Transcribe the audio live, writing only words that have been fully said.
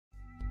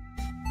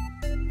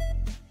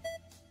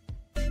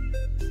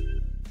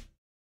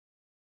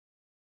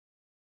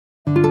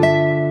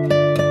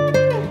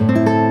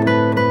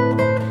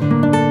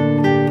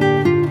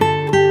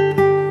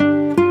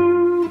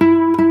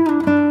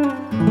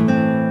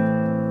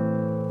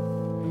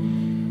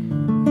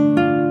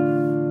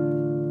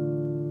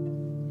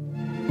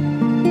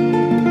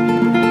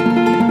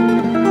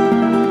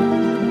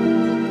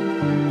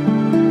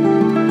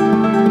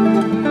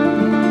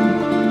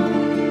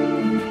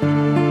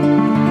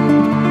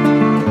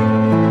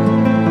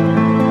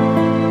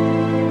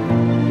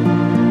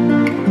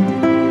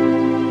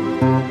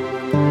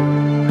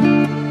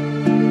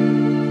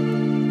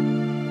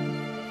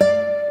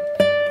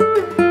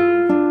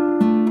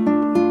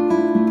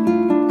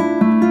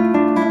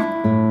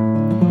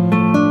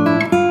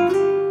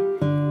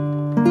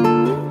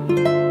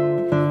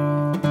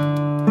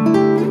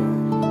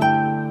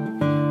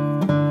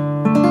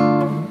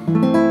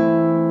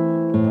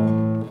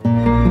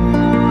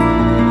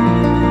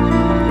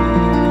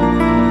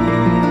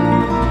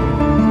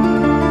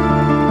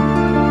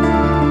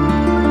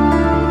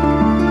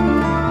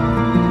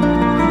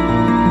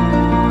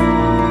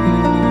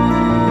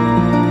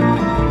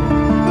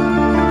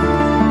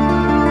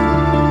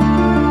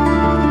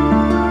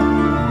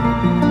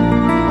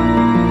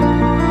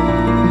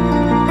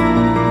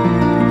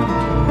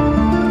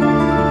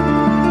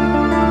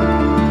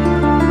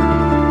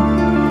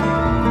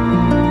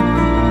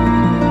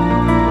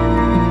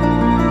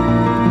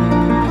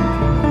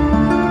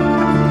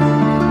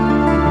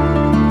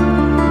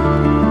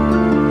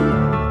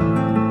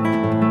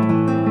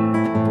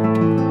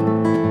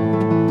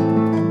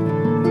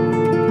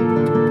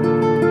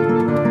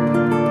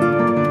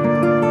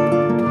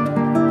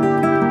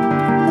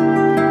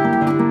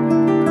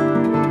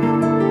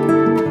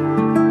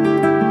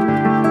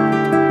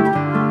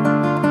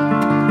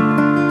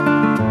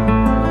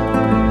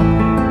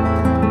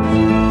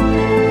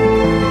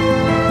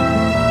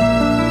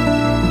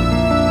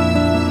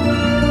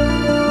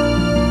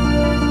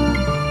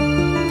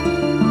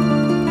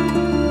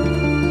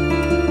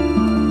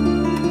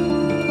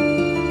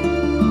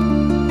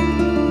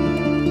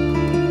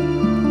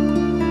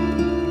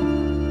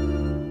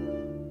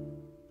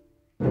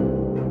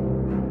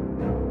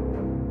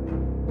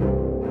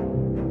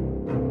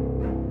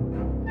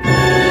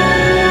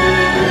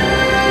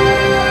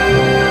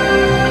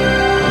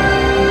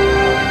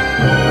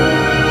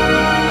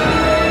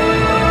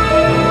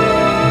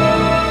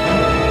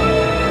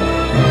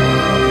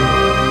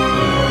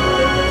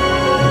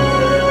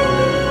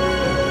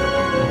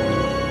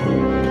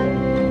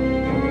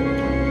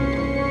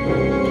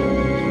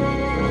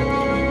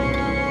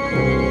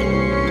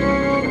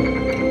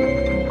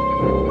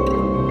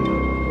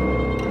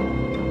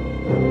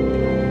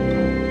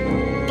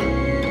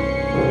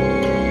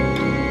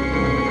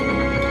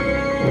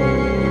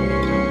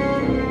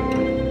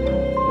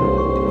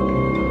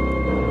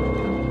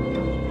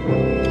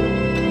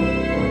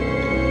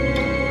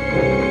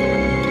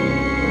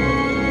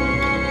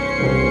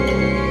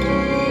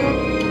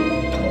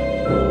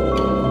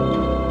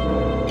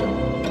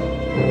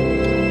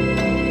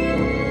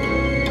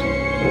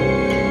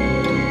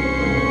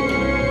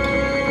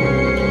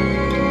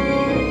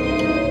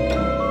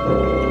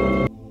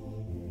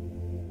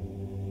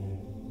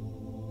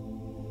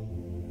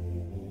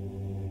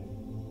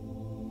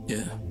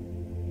Yeah.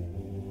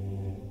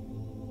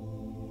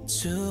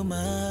 Too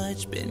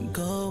much been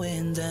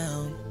going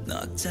down,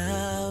 knocked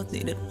out,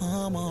 needed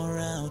one more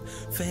round.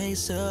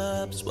 Face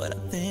up's what I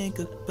think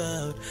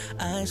about,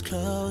 eyes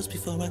closed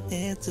before I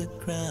hit the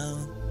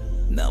ground.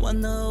 Now I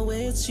know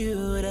it's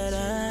you that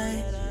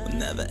I will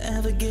never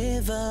ever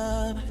give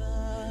up.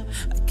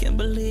 I can't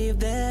believe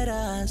that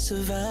I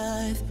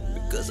survived,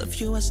 because of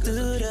you I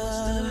stood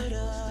up.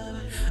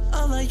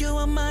 All of you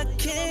are my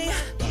king,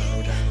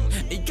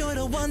 you're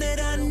the one that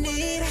I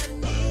need,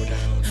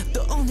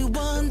 the only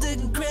one, the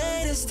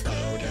greatest,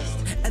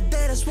 and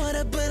that is what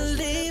I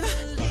believe.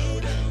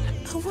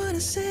 I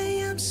wanna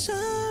say I'm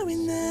sorry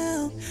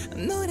now, I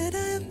know that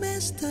I have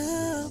messed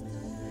up.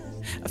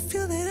 I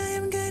feel that I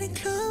am getting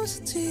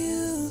closer to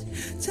you.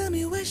 Tell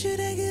me, why should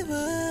I give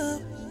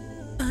up?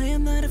 I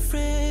am not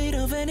afraid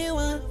of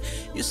anyone.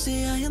 You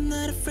see, I am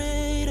not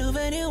afraid of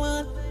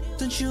anyone.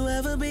 Don't you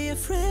ever be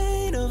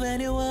afraid of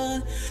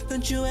anyone.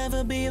 Don't you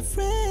ever be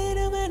afraid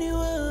of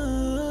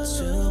anyone.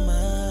 Too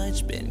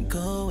much been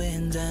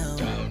going down,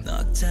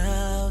 knocked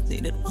out,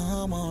 needed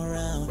one more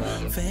round.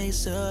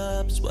 Face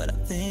up's what I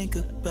think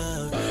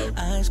about,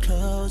 eyes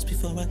closed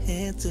before I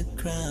hit the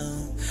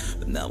ground.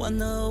 But now I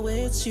know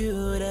it's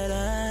you that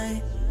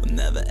I will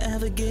never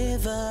ever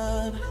give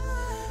up.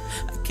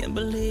 I can't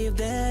believe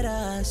that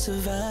I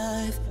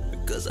survived,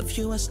 because of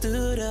you I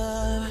stood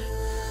up.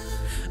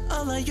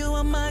 All of you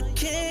are my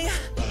king,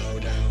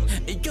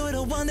 you're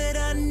the one that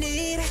I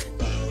need,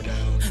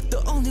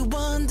 the only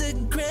one, the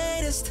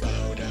greatest,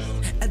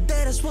 and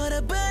that is what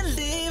I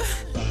believe.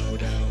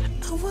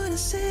 I wanna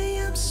say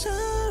I'm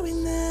sorry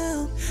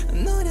now, I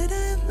know that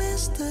I have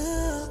messed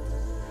up.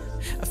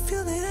 I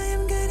feel that I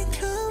am getting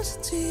closer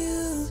to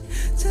you.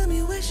 Tell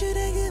me, why should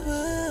I give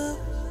up?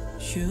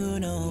 You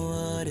know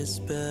what is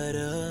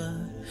better,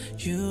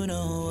 you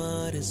know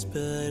what is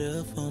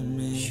better for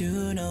me.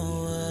 You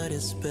know what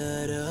is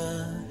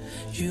better,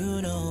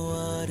 you know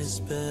what is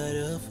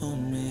better for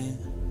me.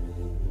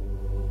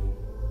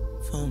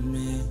 For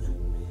me,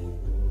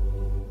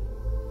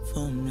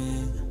 for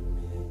me,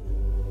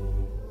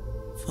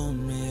 for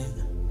me,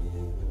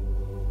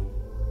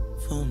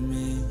 for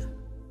me.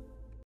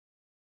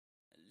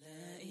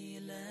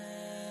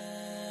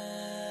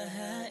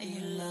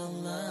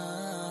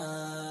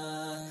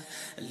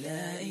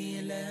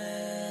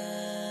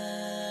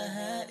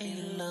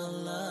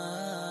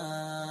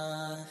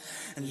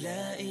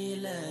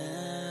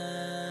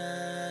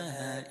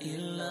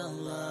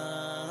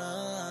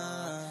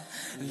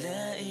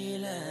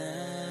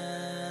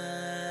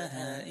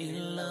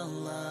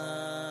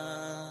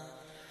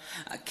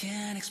 I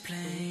can't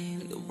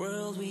explain the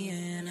world we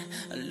in.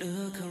 I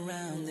look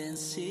around and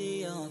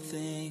see all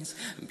things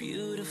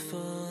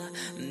beautiful,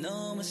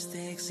 no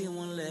mistakes, he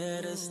won't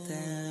let us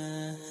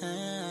down.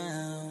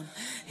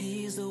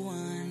 He's the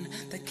one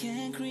that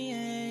can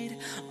create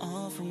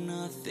all from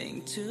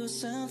nothing to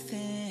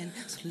something.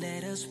 So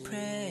let us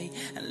pray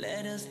and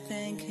let us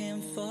thank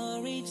him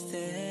for each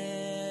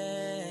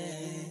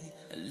day.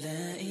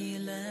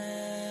 Lailahaillah,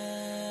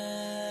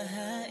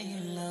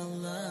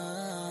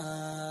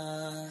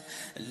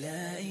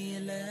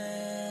 Lailahaillah,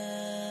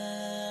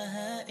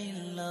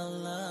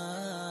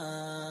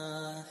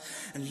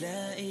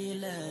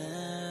 Lailahaillah,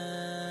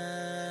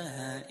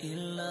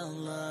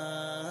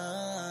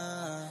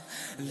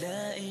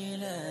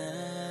 Lailahaillah.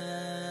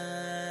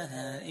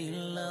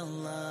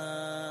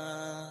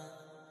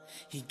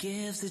 He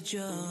gives the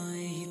joy,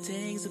 he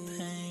takes the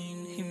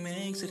pain, he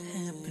makes it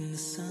happen, the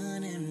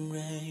sun and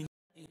rain.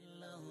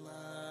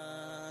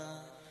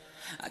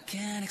 I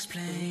can't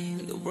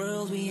explain the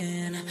world we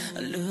in. I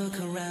look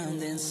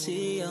around and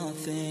see all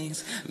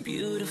things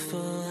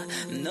beautiful,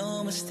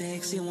 no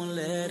mistakes, he won't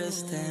let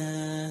us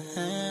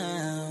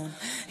down.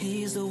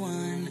 He's the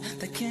one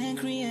that can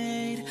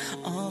create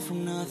all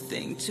from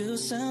nothing to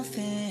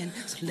something.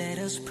 So let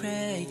us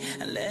pray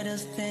and let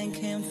us thank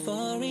him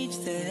for each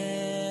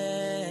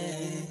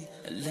day.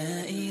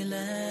 La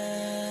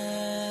ilaha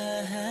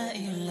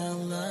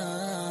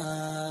illallah,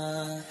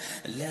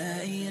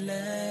 la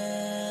ilaha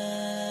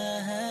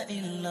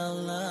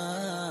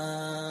illallah,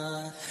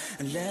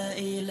 la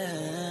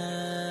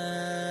ilaha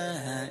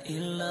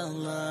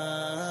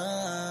illallah,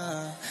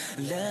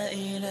 la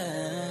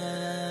ilaha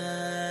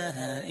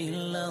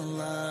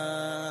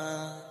illallah.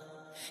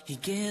 He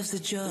gives the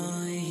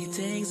joy, he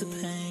takes the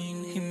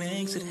pain, he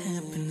makes it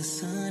happen, the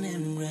sun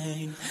and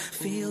rain.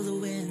 Feel the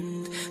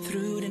wind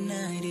through the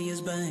night, he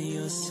is by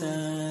your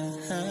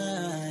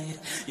side.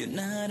 You're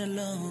not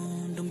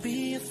alone, don't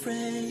be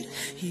afraid,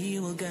 he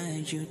will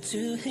guide you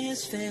to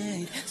his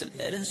fate. So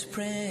let us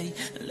pray,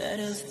 let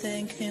us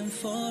thank him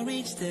for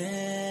each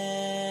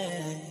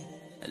day.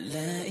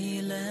 La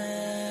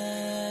ilaha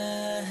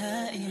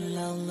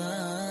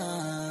illallah,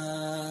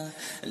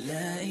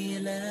 la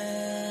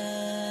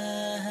ilaha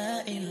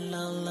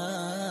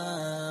illallah,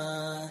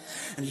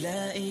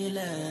 la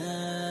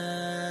ilaha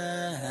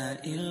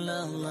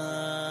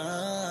illallah,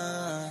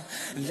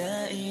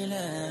 la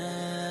ilaha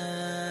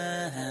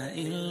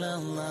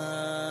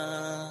illallah.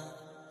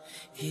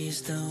 He's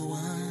He's the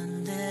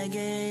one that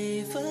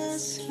gave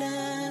us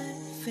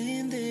life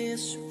in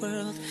this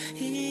world.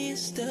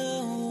 He's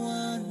the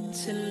one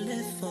to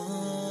live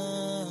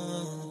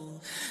for.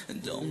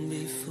 Don't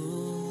be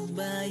fooled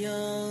by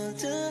all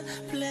the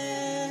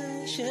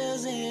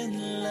pleasures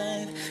in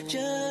life.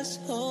 Just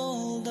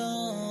hold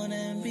on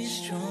and be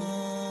strong.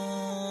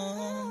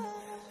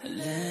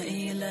 La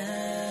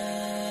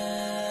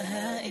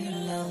ilaha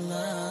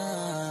illallah.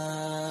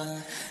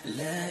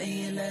 La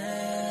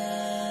ilaha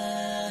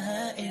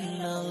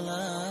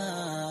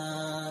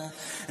illallah.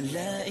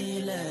 La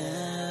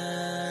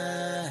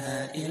ilaha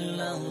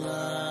illallah.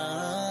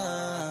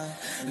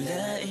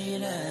 La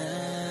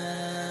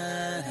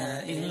ilaha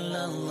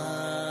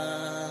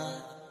illallah.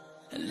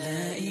 La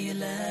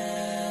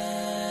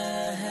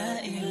ilaha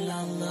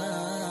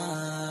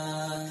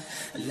illallah.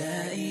 La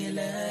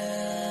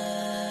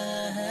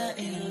ilaha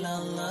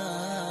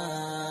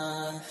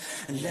illallah.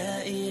 La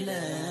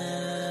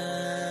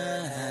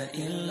ilaha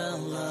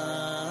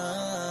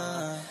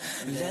illallah.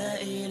 La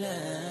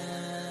ilaha